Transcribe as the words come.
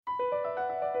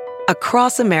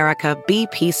Across America,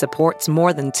 BP supports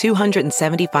more than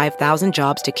 275,000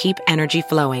 jobs to keep energy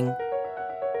flowing.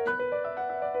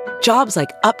 Jobs like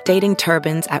updating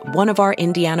turbines at one of our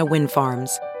Indiana wind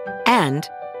farms and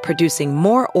producing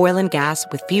more oil and gas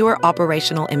with fewer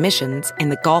operational emissions in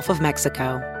the Gulf of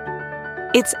Mexico.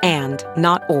 It's and,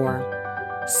 not or.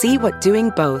 See what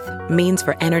doing both means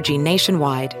for energy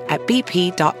nationwide at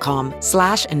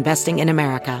bp.com/investing in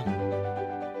America.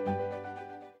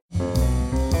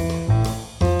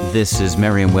 This is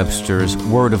Merriam-Webster's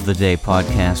Word of the Day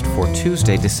podcast for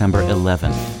Tuesday, December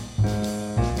 11th.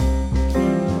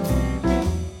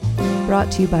 Brought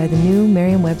to you by the new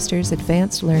Merriam-Webster's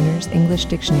Advanced Learners English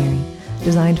Dictionary,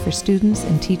 designed for students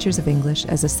and teachers of English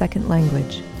as a second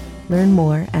language. Learn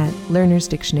more at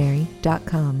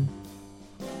learnersdictionary.com.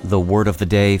 The word of the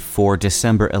day for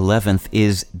December 11th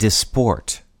is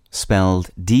disport,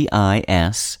 spelled D-I-S-P-O-R-T.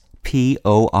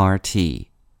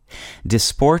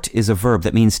 Disport is a verb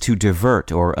that means to divert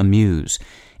or amuse.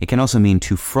 It can also mean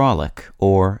to frolic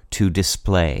or to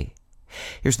display.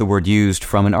 Here's the word used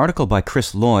from an article by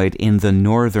Chris Lloyd in the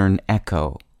Northern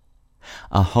Echo.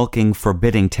 A hulking,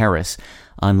 forbidding terrace,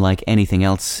 unlike anything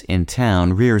else in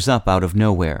town, rears up out of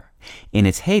nowhere. In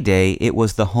its heyday, it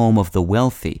was the home of the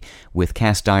wealthy, with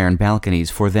cast-iron balconies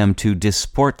for them to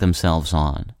disport themselves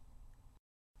on.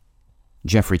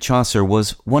 Geoffrey Chaucer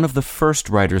was one of the first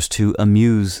writers to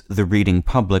amuse the reading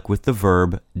public with the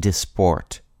verb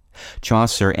disport.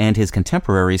 Chaucer and his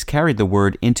contemporaries carried the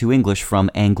word into English from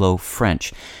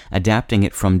Anglo-French, adapting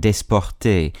it from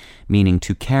desporter, meaning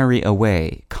to carry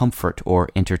away, comfort, or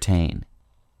entertain.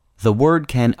 The word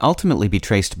can ultimately be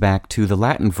traced back to the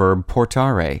Latin verb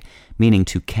portare, meaning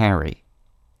to carry.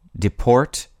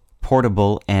 Deport,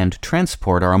 portable, and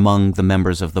transport are among the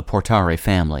members of the portare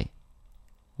family.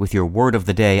 With your word of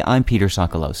the day, I'm Peter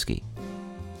Sokolowski.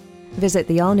 Visit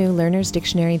the all-new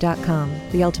learnersdictionary.com,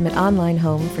 the ultimate online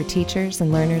home for teachers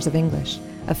and learners of English.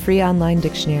 A free online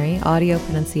dictionary, audio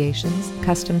pronunciations,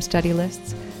 custom study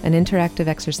lists, and interactive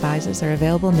exercises are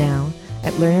available now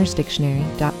at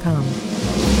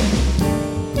learnersdictionary.com.